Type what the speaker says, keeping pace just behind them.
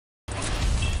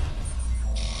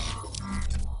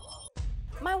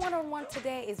one-on-one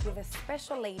today is with a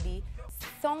special lady,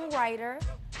 songwriter,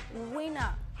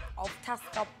 winner of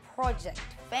Tusker Project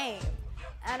fame.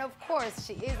 And of course,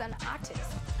 she is an artist.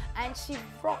 And she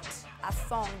wrote a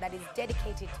song that is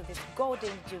dedicated to this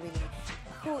golden jubilee,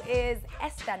 who is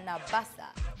Esther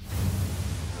Nabasa.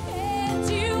 And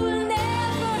you will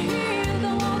never hear the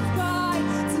wolf cry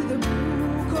to the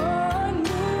blue-corn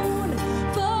moon.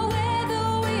 For whether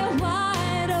we are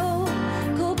wide or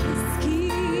cold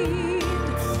biscuit,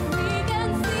 we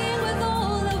can sing with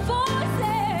all the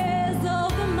voices of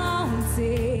the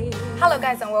mountain. Hello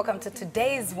guys, and welcome to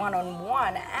today's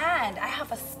one-on-one. And I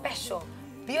have a special,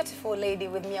 beautiful lady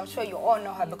with me. I'm sure you all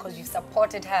know her because you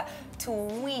supported her to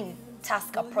win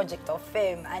Tusker Project of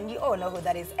Fame, and you all know who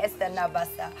that is, Esther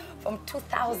Nabasa. From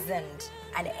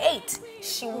 2008,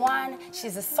 she won.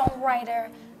 She's a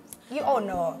songwriter. You all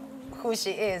know who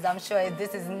she is. I'm sure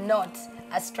this is not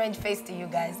a strange face to you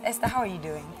guys. Esther, how are you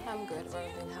doing? I'm good,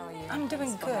 Robin. How are you? I'm doing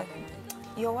Thanks for good. having me.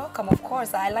 You're welcome, of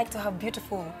course. I like to have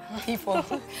beautiful people.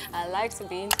 I like to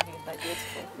be interviewed by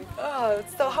beautiful people. Oh,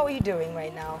 so how are you doing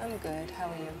right now? I'm good. How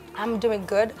are you? I'm doing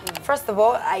good. First of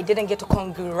all, I didn't get to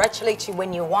congratulate you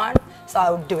when you won, so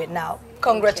I'll do it now.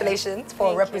 Congratulations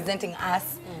for representing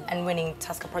us and winning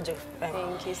Tusker Project Fame.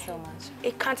 Thank you so much.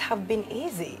 It can't have been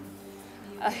easy.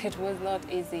 It was not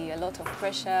easy. A lot of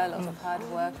pressure, a lot of hard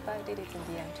work, but I did it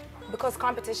in the end. Because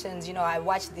competitions, you know, I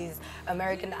watch these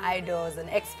American Idols and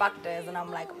X Factors, and I'm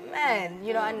like, man,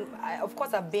 you know, and of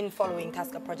course I've been following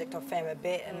Tusker Project of Fame a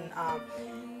bit. And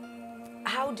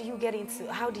how do you get into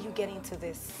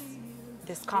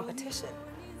this competition?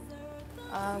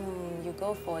 You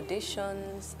go for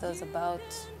auditions. There's about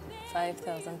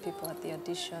 5,000 people at the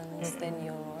auditions. Then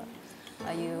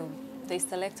they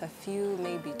select a few,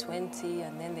 maybe 20,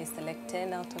 and then they select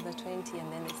 10 out of the 20,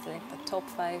 and then they select the top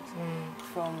 5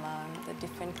 from the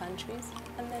different countries,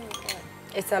 and then you go.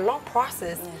 It's a long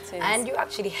process, It is. and you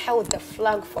actually held the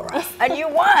flag for us, and you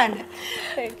won.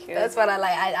 Thank you. That's what I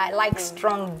like. I like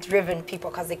strong, driven people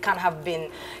because it can't have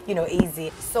been, you know,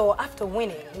 easy. So after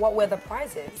winning, what were the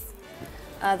prizes?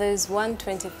 There's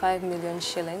 125 million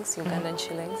shillings, Ugandan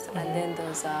shillings, and then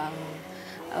there's a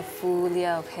full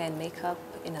year of hair and makeup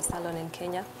in a salon in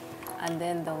Kenya, and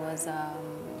then there was a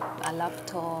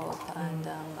laptop and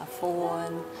a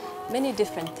phone, many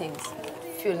different things.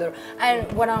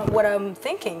 And what I'm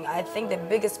thinking, I think the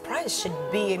biggest prize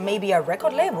should be maybe a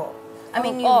record label. I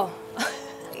mean,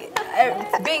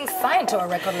 being signed to a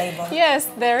record label. Yes,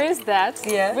 there is that,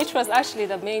 Yeah. which was actually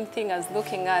the main thing I was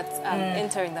looking at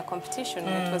entering the competition,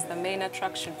 which was the main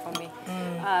attraction for me.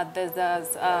 There's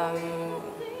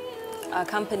a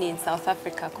company in South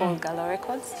Africa called Gala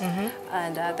Records,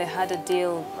 and they had a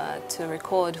deal to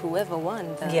record whoever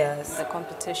won the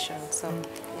competition. So,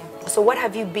 yeah. So what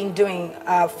have you been doing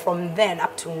from then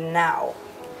up to now?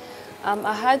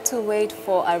 I had to wait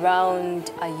for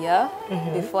around a year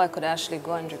before I could actually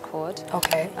go and record.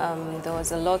 Okay. There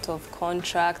was a lot of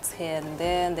contracts here and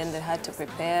there, and then they had to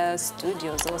prepare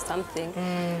studios or something.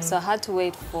 So I had to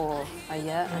wait for a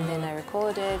year, and then I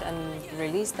recorded and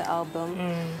released the album,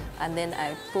 and then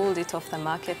I pulled it off the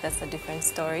market. That's a different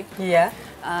story. Yeah.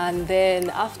 And then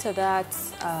after that,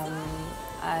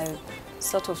 I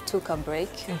sort of took a break.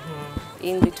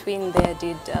 In between there, I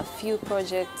did a few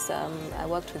projects. I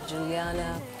worked with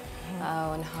Juliana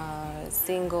on her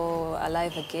single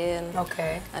Alive Again.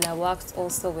 Okay. And I worked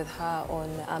also with her on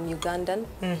Ugandan,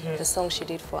 the song she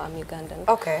did for Ugandan.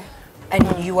 Okay. And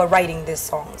you were writing these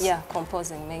songs? Yeah,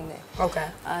 composing mainly. Okay.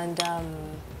 And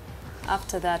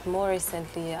after that, more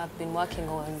recently, I've been working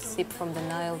on Sip from the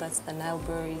Nile. That's the Nile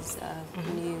Brewery's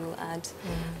new ad,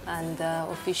 and the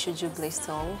official Jubilee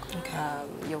song,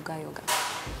 Yoga Yoga.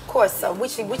 Of course,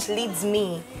 which leads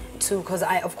me to, because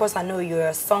of course I know you're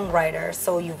a songwriter,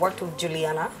 so you've worked with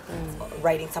Juliana,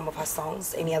 writing some of her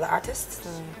songs. Any other artists?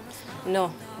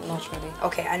 No, not really.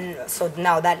 Okay, and so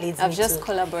now that leads me to... I've just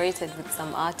collaborated with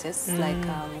some artists like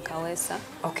Kawesa,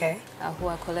 Okay. who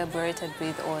I collaborated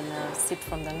with on Sip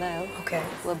from the Nile, Okay.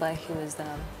 whereby he was the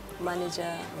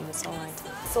manager and the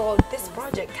songwriter. So this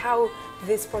project, how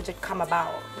this project come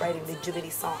about, writing the Jubilee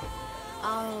song?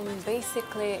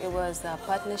 Basically, it was a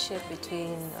partnership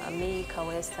between me,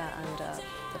 Kawesa, and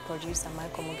the producer,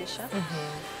 Michael Mugisha,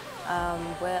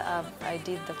 where I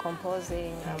did the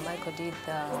composing, Michael did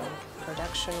the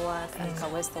production work, and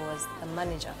Kawesa was the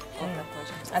manager of the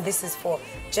project. And this is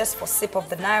just for Sip of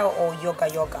the Nile or Yoga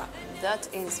Yoga? That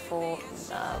is for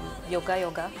Yoga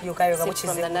Yoga. Yoga Yoga, Sip which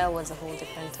is from the Nile was a whole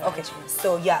different Okay,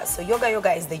 so yeah, so Yoga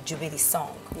Yoga is the Jubilee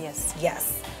song. Yes.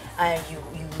 Yes. And you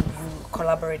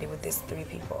collaborated with these 3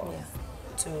 people. Yeah.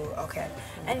 Okay.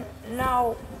 And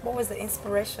now, what was the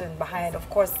inspiration behind? Of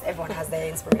course, everyone has their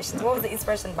inspirations. What was the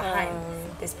inspiration behind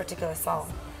this particular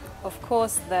song? Of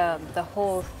course, the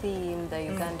whole theme, the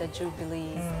Uganda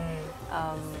Jubilee,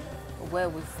 where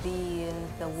we've been,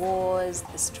 the wars,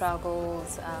 the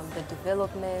struggles, the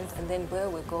development, and then where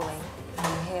we're going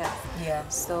from here. Yeah.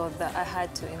 So I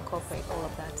had to incorporate all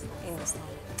of that in the song.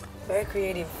 Very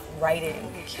creative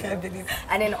writing, I believe.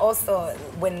 And then also,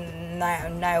 when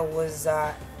Nile was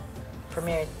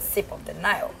premiered, Sip of the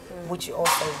Nile, which you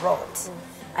also wrote.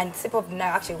 And Sip of the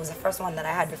Nile actually was the first one that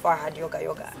I had before I had Yoga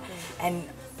Yoga. And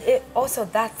it also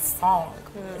that song.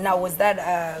 Now, was that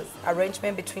an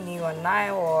arrangement between you and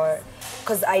Nile, or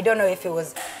because I don't know if it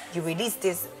was you released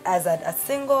this as a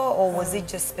single, or was it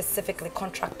just specifically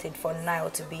contracted for Nile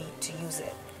to use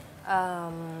it?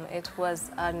 It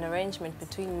was an arrangement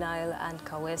between Nile and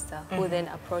Kawesa, who then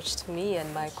approached me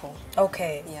and Michael.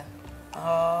 Okay. Yeah.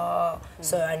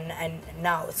 So and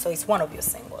now, so it's one of your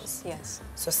singles. Yes.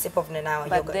 So Sip of the Nile.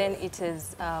 But Yoga. then it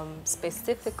is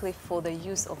specifically for the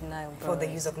use of Nile For the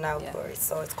use of Nile yeah. Brewery,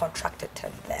 so it's contracted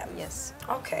to them. Yes.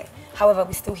 Okay. However,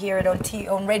 we still hear it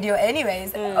on radio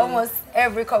anyways. Almost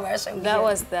every commercial. That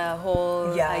was the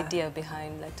whole Yeah. idea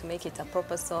behind, like, to make it a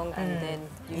proper song and then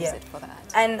use Yeah. it for that.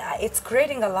 And it's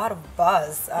creating a lot of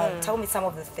buzz. Tell me some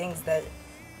of the things that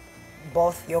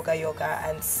both Yoga Yoga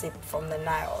and Sip from the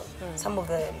Nile, some of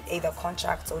the either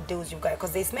contracts or deals you've got,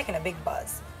 because it's making a big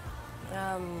buzz.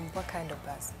 What kind of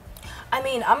buzz? I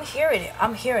mean, I'm hearing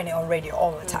it on radio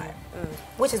all the time,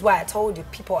 which is why I told you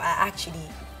people are actually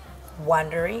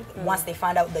wondering once they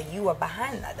find out that you are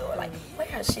behind that. They were like, where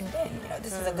has she been? You know,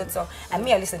 this is a good song. And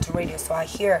me, I listen to radio, so I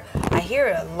hear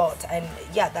it a lot, and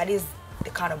yeah, that is the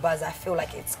kind of buzz I feel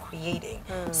like it's creating.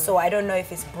 So I don't know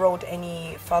if it's brought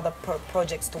any further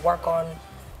projects to work on,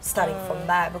 starting from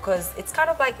that, because it's kind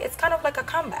of like a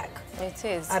comeback. It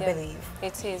is. I believe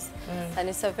it is, and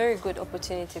it's a very good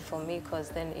opportunity for me, because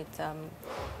then it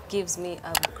gives me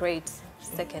a great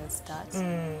second start.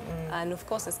 And of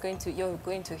course, you're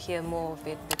going to hear more of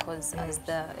it, because as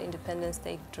the Independence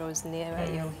Day draws nearer,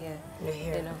 you'll hear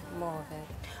more of it.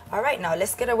 All right, now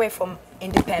let's get away from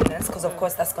independence, because of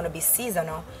course that's going to be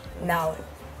seasonal. Now,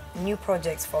 new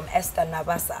projects from Esther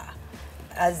Nabasa,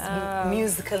 as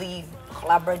musically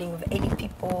collaborating with 80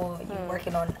 people. You're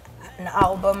working on an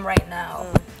album right now.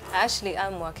 Actually,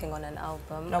 I'm working on an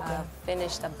album. Okay. I've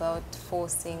finished about 4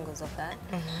 singles of that,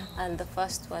 and the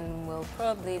first one will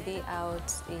probably be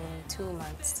out in 2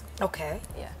 months. Okay.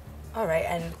 Yeah. All right,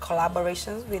 and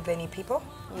collaborations with any people?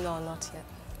 No, not yet.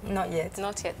 Not yet.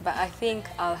 Not yet, but I think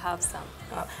I'll have some.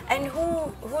 And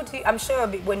who do you, I'm sure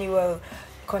when you were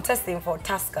contesting for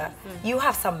Tusker, you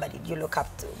have somebody you look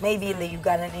up to, maybe in the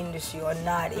Ugandan industry or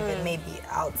not, even maybe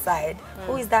outside.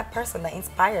 Who is that person that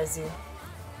inspires you?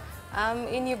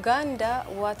 In Uganda,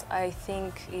 what I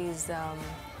think is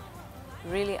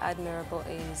really admirable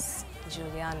is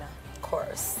Juliana. Of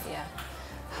course. Yeah.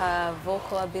 Her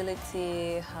vocal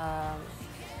ability,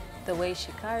 the way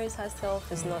she carries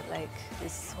herself is not like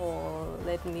this whole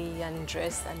let me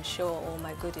undress and show all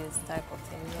my goodies type of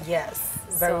thing. Yeah. Yes,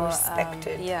 very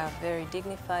respected. Yeah, very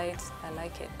dignified. I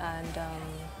like it. And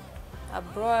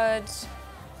abroad,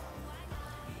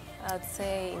 I'd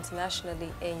say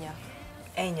internationally, Enya.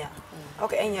 Enya.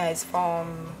 Okay, Enya is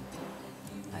from...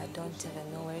 I don't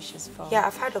even know where she's from. Yeah,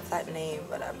 I've heard of that name,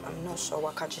 but I'm not sure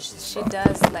what country she's from. She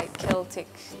does like Celtic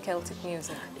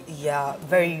music. Yeah,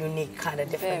 very unique, kind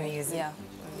of different music. Yeah.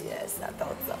 Yes, I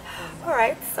thought so. All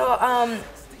right, so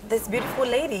this beautiful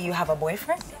lady, you have a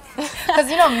boyfriend? Because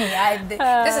you know me,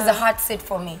 this is a hard sit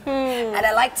for me. And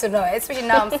I like to know, especially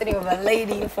now I'm sitting with a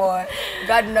lady for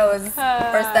God knows,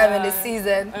 first time in the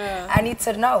season. I need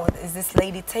to know, is this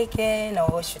lady taken,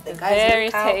 or should the guys Very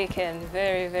look out? taken,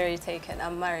 very, very taken.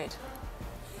 I'm married.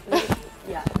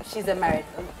 Yeah, she's a married.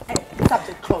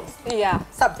 Subject closed. Yeah.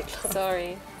 Subject closed.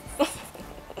 Sorry.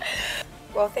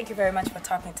 Well, thank you very much for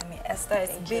talking to me, Esther.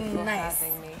 It's Thank you been for nice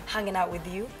having me. hanging out with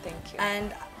you. Thank you.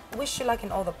 And wish you luck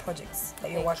in all the projects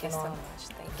that you're Thank working you so on. much.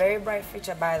 Thank you. Very bright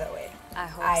future, by the way. I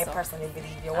hope I so. personally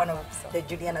believe you're I one of hope so. the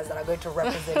Julianas that are going to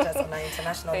represent us on an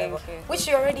international Thank level, you. which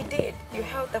you already did. You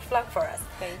held the flag for us.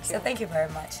 Thank So you. thank you very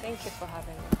much. Thank you for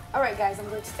having me. All right, guys, I'm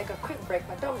going to take a quick break,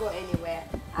 but don't go anywhere.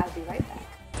 I'll be right back.